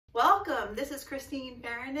This is Christine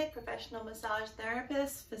Baranick, professional massage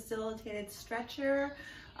therapist, facilitated stretcher,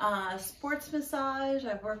 sports massage.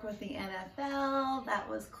 I've worked with the NFL. That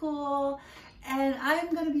was cool. And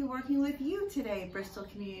I'm going to be working with you today, Bristol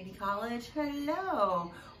Community College.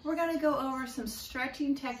 Hello. We're going to go over some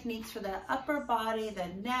stretching techniques for the upper body, the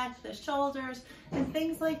neck, the shoulders, and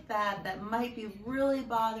things like that that might be really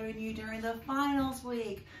bothering you during the finals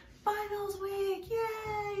week. Finals week,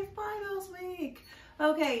 yay, finals week.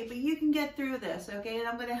 Okay, but you can get through this, okay? And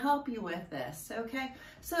I'm gonna help you with this, okay?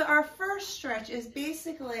 So our first stretch is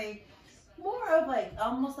basically more of like,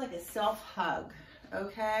 almost like a self-hug,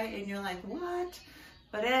 okay? And you're like, what?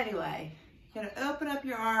 But anyway, you're gonna open up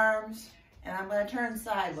your arms and I'm gonna turn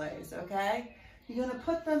sideways, okay? You're gonna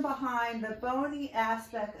put them behind the bony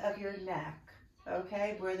aspect of your neck,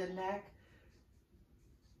 okay? Where the neck,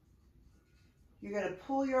 you're gonna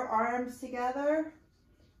pull your arms together,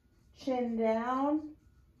 chin down,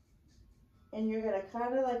 and you're gonna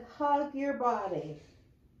kind of like hug your body.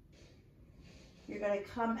 You're gonna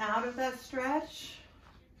come out of that stretch.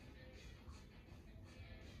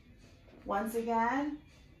 Once again,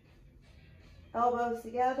 elbows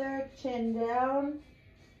together, chin down,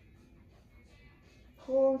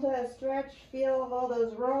 pull into that stretch, feel all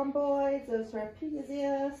those rhomboids, those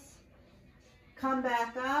trapezius. Come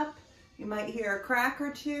back up. You might hear a crack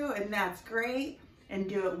or two, and that's great. And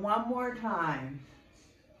do it one more time.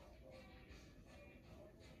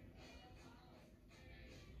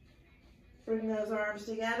 Bring those arms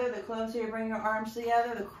together. The closer you bring your arms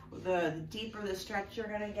together, the deeper the stretch you're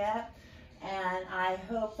gonna get. And I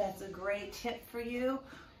hope that's a great tip for you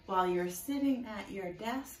while you're sitting at your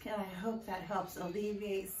desk, and I hope that helps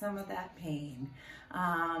alleviate some of that pain.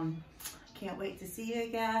 Can't wait to see you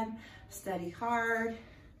again. Study hard.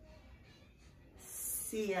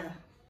 See ya.